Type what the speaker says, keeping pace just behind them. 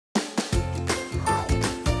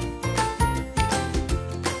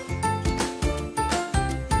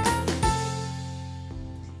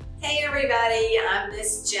I'm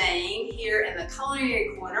Miss Jane here in the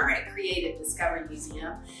Culinary Corner at Creative Discovery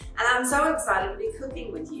Museum, and I'm so excited to be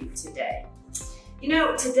cooking with you today. You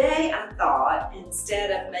know, today I thought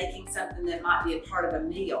instead of making something that might be a part of a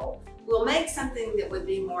meal, we'll make something that would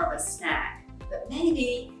be more of a snack, but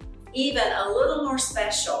maybe even a little more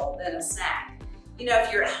special than a snack. You know,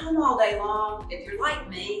 if you're at home all day long, if you're like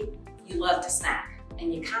me, you love to snack,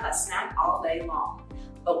 and you kind of snack all day long.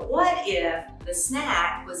 But what if the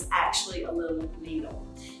snack was actually a little meal?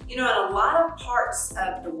 You know, in a lot of parts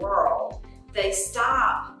of the world, they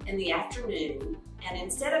stop in the afternoon, and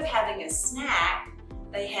instead of having a snack,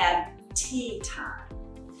 they have tea time.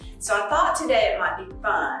 So I thought today it might be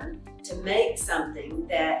fun to make something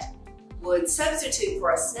that would substitute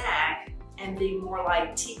for a snack and be more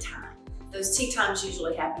like tea time. Those tea times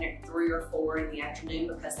usually happen at 3 or 4 in the afternoon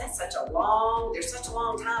because there's such a long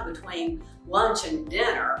time between lunch and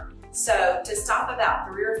dinner. So to stop about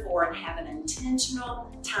 3 or 4 and have an intentional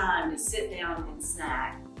time to sit down and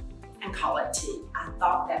snack and call it tea, I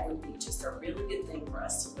thought that would be just a really good thing for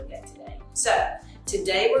us to look at today. So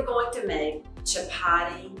today we're going to make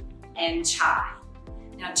chapati and chai.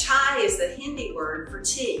 Now chai is the Hindi word for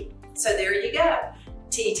tea. So there you go,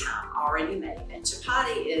 tea time already made. And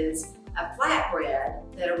chapati is a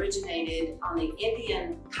flatbread that originated on the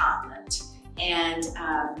Indian continent. And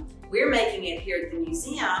we're making it here at the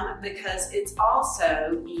museum because it's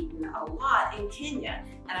also eaten a lot in Kenya.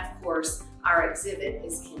 And of course, our exhibit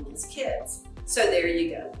is Kenya's Kids. So there you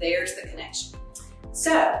go, there's the connection.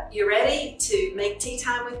 So you ready to make tea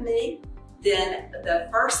time with me? Then the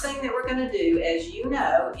first thing that we're gonna do, as you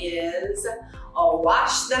know, is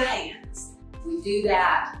wash the hands. We do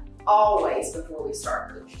that always before we start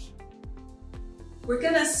cooking. We're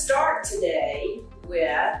gonna start today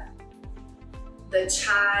with the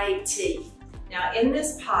chai tea. Now in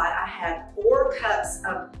this pot, I have 4 cups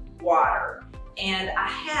of water, and I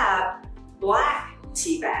have black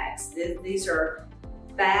tea bags. These are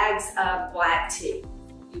bags of black tea.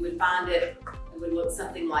 You would find it would look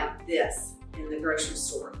something like this in the grocery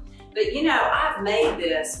store. But you know, I've made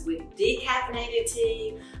this with decaffeinated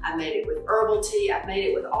tea, I've made it with herbal tea, I've made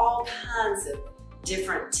it with all kinds of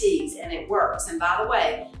different teas, and it works. And by the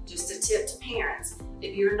way, just a tip to parents,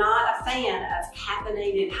 if you're not a fan of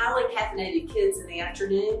highly caffeinated kids in the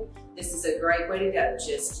afternoon, this is a great way to go.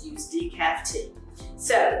 Just use decaf tea.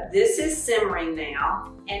 So this is simmering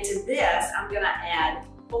now, and to this, I'm gonna add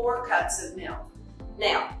 4 cups of milk.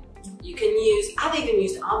 Now, you can use, I've even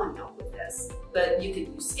used almond milk with this, but you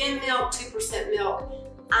could use skim milk, 2% milk.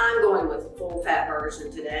 I'm going with a full fat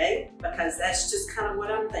version today because that's just kind of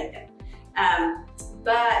what I'm thinking.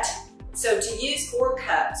 So to use 4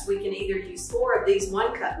 cups, we can either use 4 of these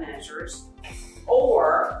 1 cup measures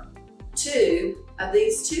or 2 of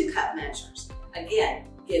these 2 cup measures. Again,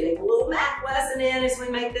 getting a little math lesson in as we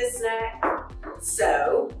make this snack.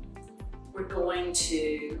 So we're going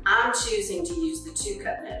to, I'm choosing to use the 2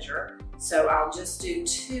 cup measure. So I'll just do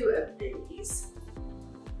 2 of these.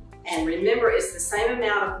 And remember, it's the same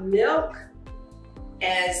amount of milk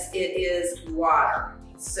as it is water.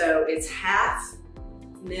 So it's half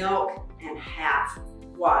milk and half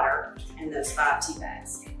water in those 5 tea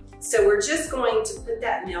bags. So we're just going to put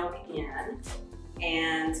that milk in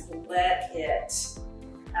and let it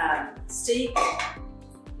steep.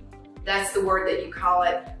 That's the word that you call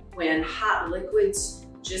it when hot liquids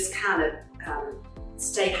just kind of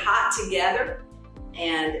stay hot together.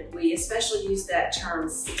 And we especially use that term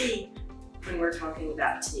steep when we're talking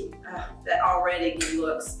about tea. That already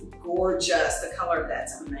looks gorgeous. The color of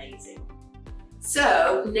that's amazing.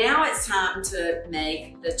 So now it's time to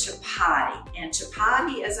make the chapati. And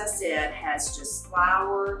chapati, as I said, has just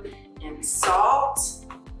flour and salt.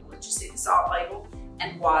 Let you see the salt label,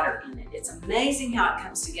 and water in it. It's amazing how it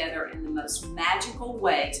comes together in the most magical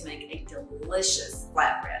way to make a delicious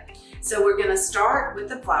flatbread. So we're gonna start with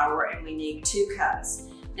the flour, and we need 2 cups.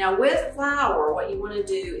 Now with flour, what you wanna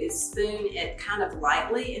do is spoon it kind of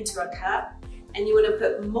lightly into a cup, and you wanna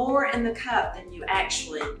put more in the cup than you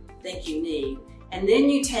actually think you need. And then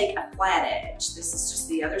you take a flat edge. This is just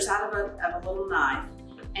the other side of a little knife,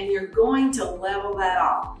 and you're going to level that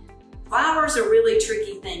off. Flour is a really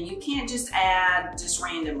tricky thing. You can't just add just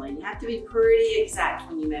randomly. You have to be pretty exact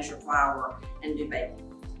when you measure flour and do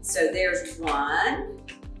baking. So there's 1,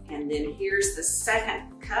 and then here's the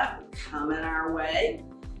 2nd cup coming our way.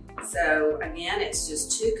 So again, it's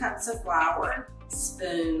just 2 cups of flour,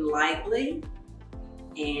 spoon lightly,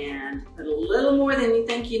 and put a little more than you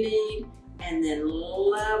think you need, and then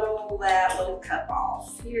level that little cup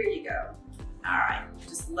off. Here you go. All right,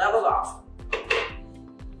 just level it off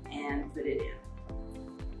and put it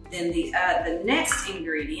in. Then the next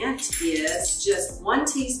ingredient is just 1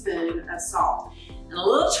 teaspoon of salt. And a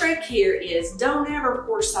little trick here is don't ever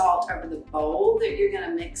pour salt over the bowl that you're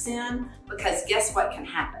gonna mix in, because guess what can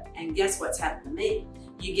happen? And guess what's happened to me?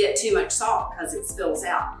 You get too much salt because it spills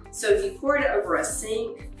out. So if you pour it over a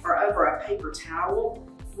sink or over a paper towel,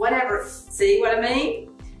 whatever, see what I mean?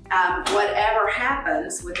 Whatever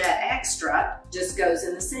happens with that extra just goes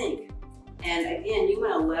in the sink. And again, you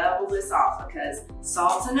want to level this off because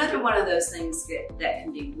salt's another one of those things that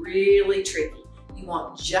can be really tricky. You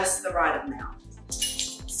want just the right amount.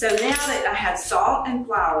 So now that I have salt and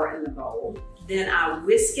flour in the bowl, then I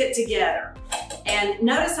whisk it together. And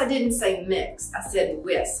notice I didn't say mix, I said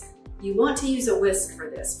whisk. You want to use a whisk for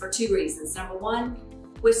this for 2 reasons. Number 1,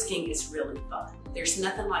 whisking is really fun. There's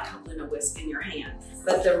nothing like holding a whisk in your hand.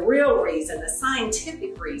 But the real reason, the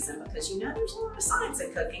scientific reason, because you know there's a lot of science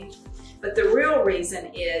in cooking, but the real reason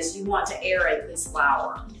is you want to aerate this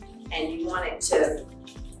flour. And you want it to,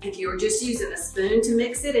 if you were just using a spoon to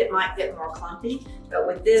mix it, it might get more clumpy. But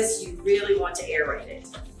with this, you really want to aerate it.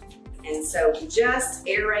 And so we just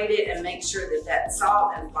aerate it and make sure that that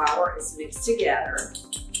salt and flour is mixed together.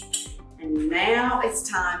 And now it's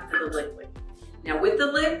time for the liquid. Now with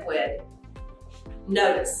the liquid,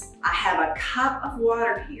 notice I have a cup of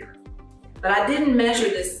water here, but I didn't measure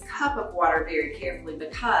this cup of water very carefully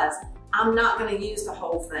because I'm not going to use the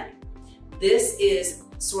whole thing. This is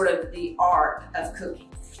sort of the art of cooking.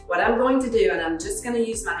 What I'm going to do, and I'm just going to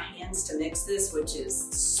use my hands to mix this, which is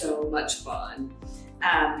so much fun.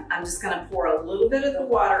 I'm just going to pour a little bit of the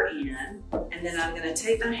water in, and then I'm going to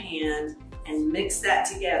take my hand and mix that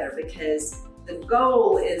together because the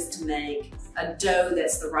goal is to make a dough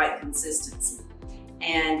that's the right consistency.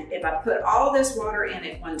 And if I put all this water in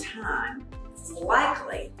at one time,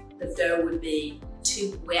 likely the dough would be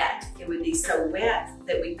too wet. It would be so wet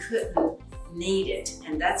that we couldn't knead it.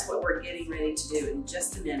 And that's what we're getting ready to do in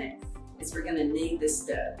just a minute, is we're gonna knead this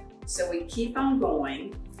dough. So we keep on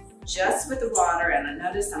going just with the water, and I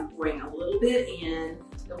notice I'm pouring a little bit in.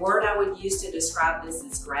 The word I would use to describe this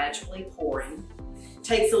is gradually pouring.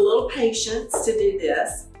 Takes a little patience to do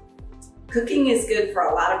this. Cooking is good for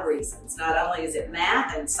a lot of reasons. Not only is it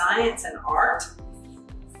math and science and art,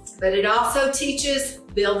 but it also teaches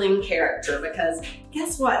building character, because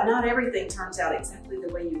guess what? Not everything turns out exactly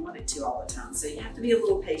the way you want it to all the time. So you have to be a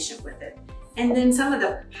little patient with it. And then some of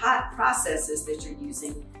the processes that you're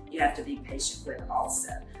using, you have to be patient with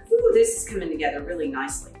also. Ooh, this is coming together really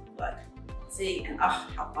nicely. Look, see, and oh,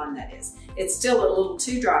 how fun that is. It's still a little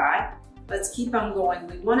too dry. Let's keep on going.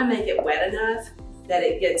 We want to make it wet enough that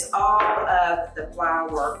it gets all of the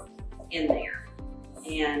flour in there.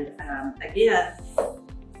 And again,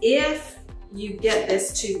 if you get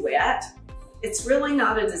this too wet, it's really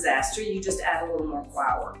not a disaster. You just add a little more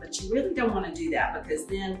flour, but you really don't want to do that because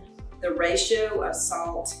then the ratio of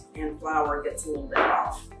salt and flour gets a little bit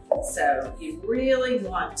off. So you really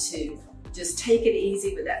want to just take it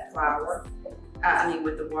easy with that flour,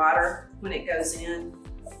 with the water when it goes in,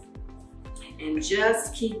 and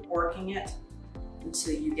just keep working it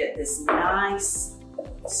until you get this nice,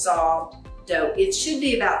 soft dough. It should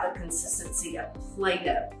be about the consistency of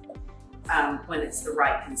Play-Doh when it's the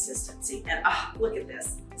right consistency. And look at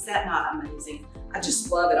this. Is that not amazing? I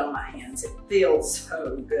just love it on my hands. It feels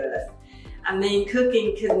so good. I mean,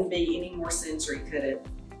 cooking couldn't be any more sensory, could it?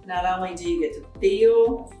 Not only do you get to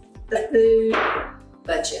feel the food,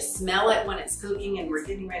 but you smell it when it's cooking, and we're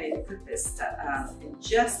getting ready to cook this in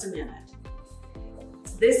just a minute.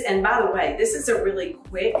 This, and by the way, this is a really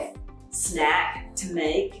quick snack to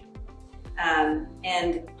make.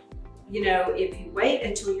 And you know, if you wait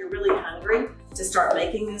until you're really hungry to start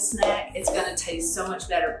making this snack, it's gonna taste so much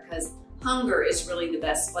better because hunger is really the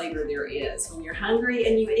best flavor there is. When you're hungry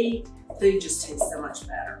and you eat, food just tastes so much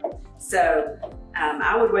better. So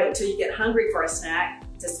I would wait until you get hungry for a snack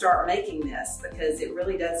to start making this, because it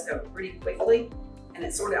really does go pretty quickly and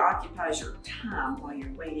it sort of occupies your time while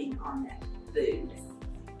you're waiting on that food.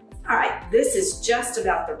 All right, this is just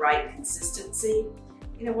about the right consistency.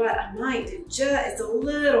 You know what, I might do it's a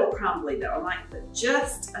little crumbly though. I might put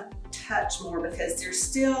just a touch more because there's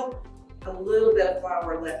still a little bit of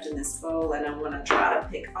flour left in this bowl, and I want to try to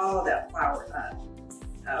pick all of that flour up.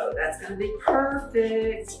 Oh, that's going to be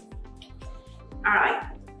perfect. All right,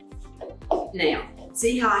 now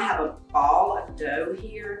see how I have a ball of dough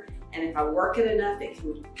here, and if I work it enough, it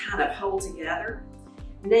can kind of hold together.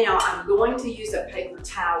 Now I'm going to use a paper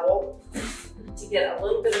towel to get a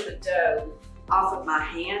little bit of the dough off of my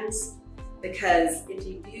hands, because if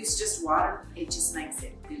you use just water, it just makes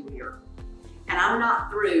it gooier. And I'm not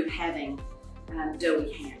through having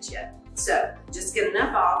doughy hands yet. So just get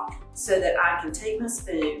enough off so that I can take my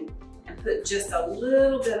spoon and put just a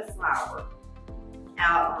little bit of flour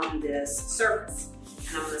out on this surface.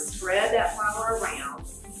 And I'm gonna spread that flour around.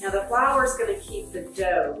 Now the flour is gonna keep the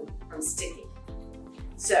dough from sticking.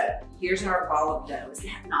 So here's our ball of dough. Is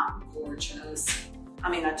that not gorgeous? I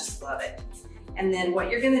mean, I just love it. And then what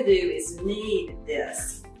you're gonna do is knead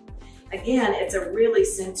this. Again, it's a really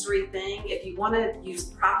sensory thing. If you wanna use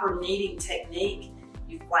proper kneading technique,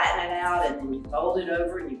 you flatten it out and then you fold it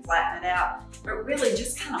over and you flatten it out. But really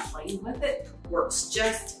just kind of playing with it works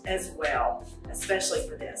just as well, especially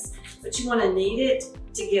for this. But you wanna knead it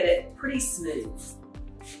to get it pretty smooth.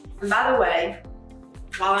 And by the way,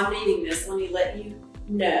 while I'm kneading this, let me let you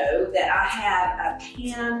know that I have a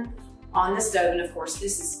pan on the stove. And of course,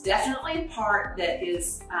 this is definitely a part that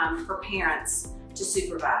is for parents to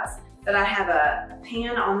supervise. But I have a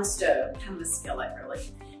pan on the stove, kind of a skillet really.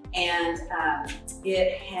 And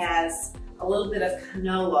it has a little bit of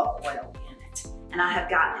canola oil in it. And I have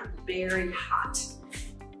gotten it very hot.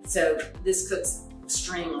 So this cooks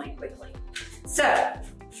extremely quickly. So,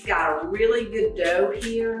 got a really good dough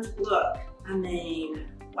here. Look, I mean,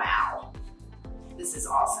 wow, this is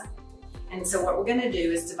awesome. And so what we're gonna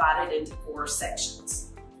do is divide it into 4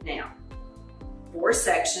 sections. Now, 4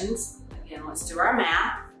 sections, again, let's do our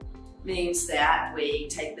math, means that we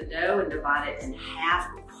take the dough and divide it in half.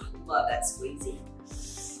 Love that squeezy.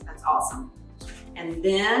 That's awesome. And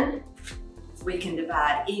then we can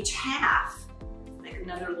divide each half. Make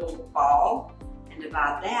another little ball and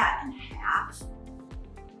divide that in half.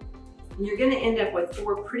 And you're gonna end up with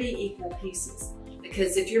 4 pretty equal pieces.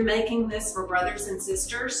 Because if you're making this for brothers and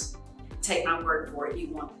sisters, take my word for it,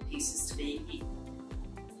 you want the pieces to be equal.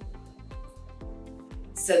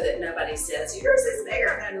 So that nobody says, yours is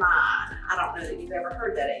bigger than mine. I don't know that you've ever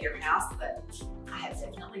heard that at your house, but I have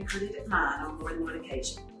definitely heard it at mine on more than one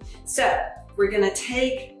occasion. So we're gonna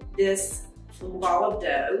take this little ball of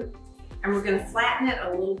dough and we're gonna flatten it a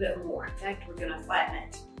little bit more. In fact, we're gonna flatten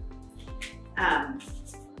it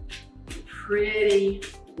pretty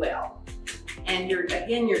well. And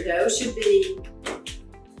again, your dough should be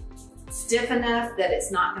stiff enough that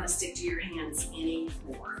it's not gonna stick to your hands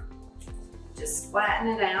anymore. Just flatten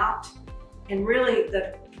it out. And really,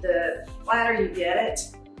 the flatter you get it,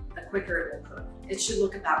 the quicker it will cook. It should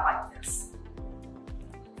look about like this.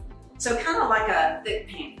 So kind of like a thick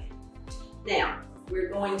pancake. Now, we're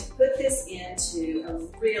going to put this into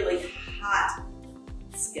a really hot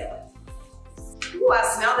skillet. Ooh, I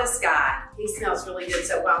smell this guy. He smells really good.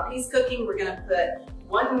 So while he's cooking, we're gonna put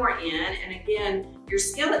 1 more in. And again, your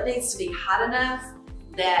skillet needs to be hot enough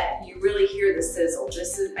that you really hear the sizzle.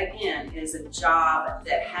 This is, again, is a job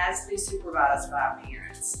that has to be supervised by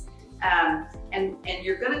parents. And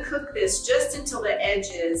you're gonna cook this just until the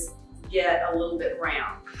edges get a little bit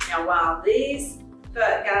brown. Now, while these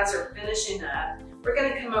guys are finishing up, we're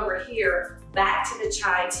gonna come over here back to the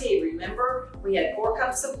chai tea. Remember, we had 4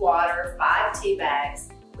 cups of water, 5 tea bags.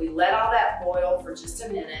 We let all that boil for just a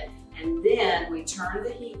minute, and then we turned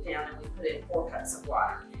the heat down and we put in 4 cups of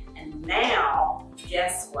water. And now,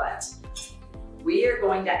 guess what? We are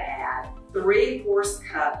going to add 3/4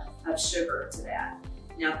 cup of sugar to that.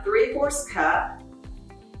 Now, 3/4 cup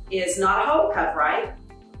is not a whole cup, right?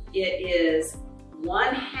 It is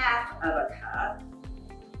 1/2 of a cup.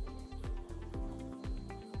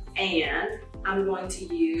 And I'm going to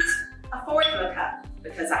use 1/4 of a cup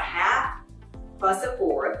because 1/2 plus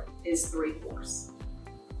 1/4 is 3/4.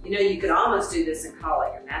 You know, you could almost do this and call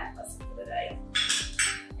it your math lesson for the day.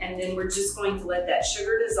 And then we're just going to let that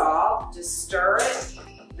sugar dissolve. Just stir it.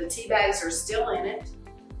 The tea bags are still in it.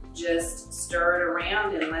 Just stir it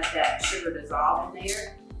around and let that sugar dissolve in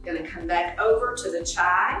there. Gonna come back over to the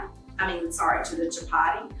to the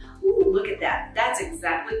chapati. Ooh, look at that. That's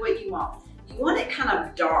exactly what you want. You want it kind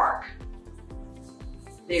of dark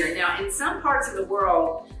there. Now, in some parts of the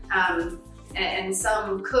world, and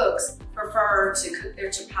some cooks prefer to cook their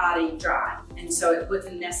chapati dry, and so it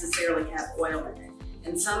wouldn't necessarily have oil in it.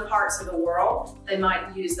 In some parts of the world, they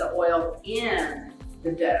might use the oil in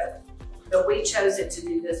the dough, but we chose it to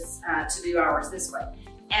do this, to do ours this way.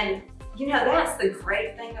 And you know, that's the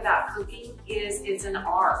great thing about cooking is it's an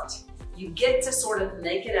art. You get to sort of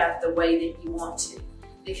make it up the way that you want to,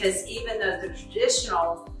 because even though the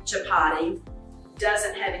traditional chapati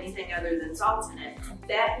doesn't have anything other than salt in it,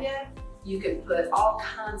 you can put all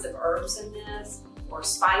kinds of herbs in this or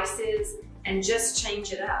spices and just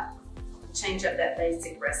change it up. Change up that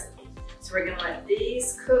basic recipe. So we're gonna let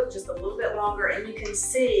these cook just a little bit longer, and you can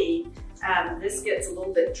see this gets a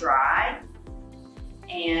little bit dry.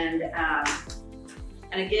 And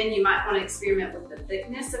again, you might want to experiment with the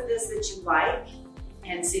thickness of this that you like.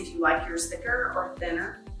 and see if you like yours thicker or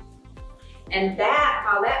thinner. And that,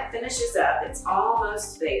 while that finishes up, it's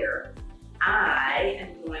almost there. I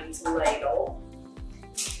am going to ladle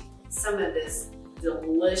some of this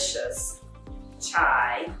delicious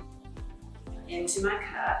chai into my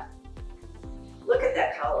cup. Look at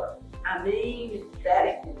that color. I mean,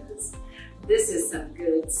 this is some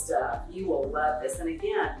good stuff. You will love this. And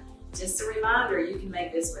again, just a reminder, you can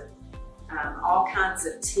make this with all kinds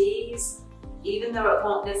of teas. Even though it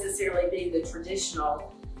won't necessarily be the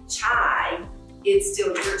traditional chai, it's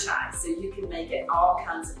still your chai. So you can make it all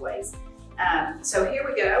kinds of ways. So here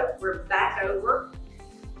we go. We're back over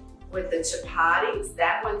with the chapatis.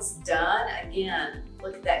 That one's done. Again,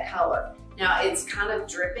 look at that color. Now it's kind of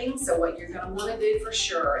dripping, so what you're gonna wanna do for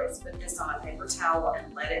sure is put this on a paper towel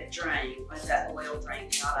and let it drain, let that oil drain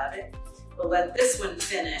out of it. We'll let this one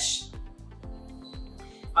finish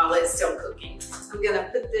while it's still cooking. I'm gonna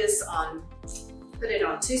put it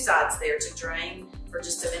on two sides there to drain for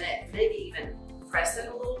just a minute, maybe even press it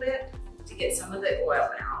a little bit to get some of the oil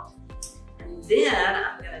out. And then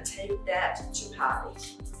I'm gonna take that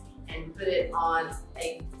chapati and put it on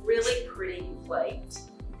a really pretty plate.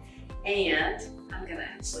 And I'm gonna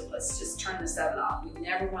let's just turn this oven off. We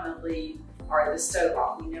never wanna leave, or the stove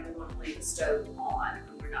off. We never wanna leave the stove on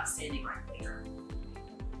when we're not standing right there.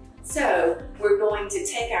 So we're going to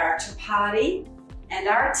take our chapati and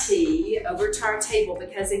our tea over to our table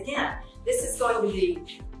because again, this is going to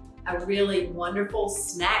be a really wonderful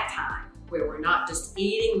snack time where we're not just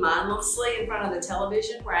eating mindlessly in front of the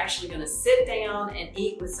television. We're actually gonna sit down and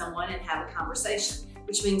eat with someone and have a conversation,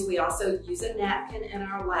 which means we also use a napkin in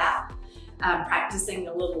our lap, practicing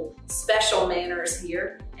a little special manners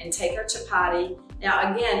here, and take our chapati.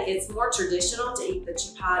 Now again, it's more traditional to eat the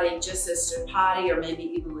chapati just as chapati or maybe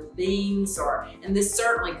even with beans, and this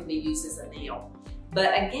certainly can be used as a meal.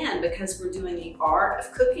 But again, because we're doing the art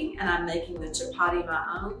of cooking and I'm making the chapati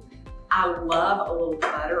my own, I love a little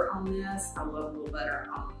butter on this. I love a little butter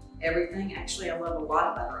on everything. Actually, I love a lot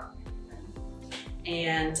of butter on everything.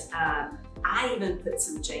 And I even put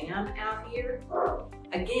some jam out here.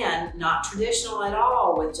 Again, not traditional at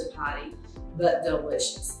all with chapati, but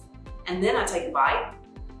delicious. And then I take a bite.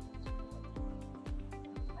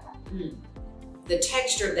 The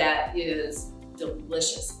texture of that is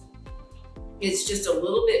delicious. It's just a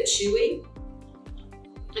little bit chewy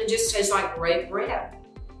and just tastes like great bread.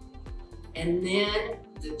 And then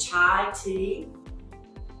the chai tea.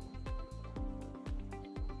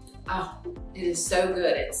 Oh, it is so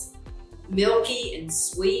good. It's milky and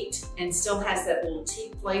sweet and still has that little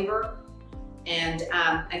tea flavor. And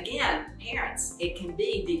again, parents, it can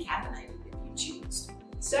be decaffeinated if you choose.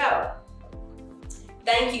 So,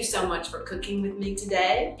 thank you so much for cooking with me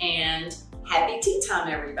today and happy tea time,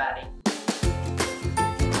 everybody.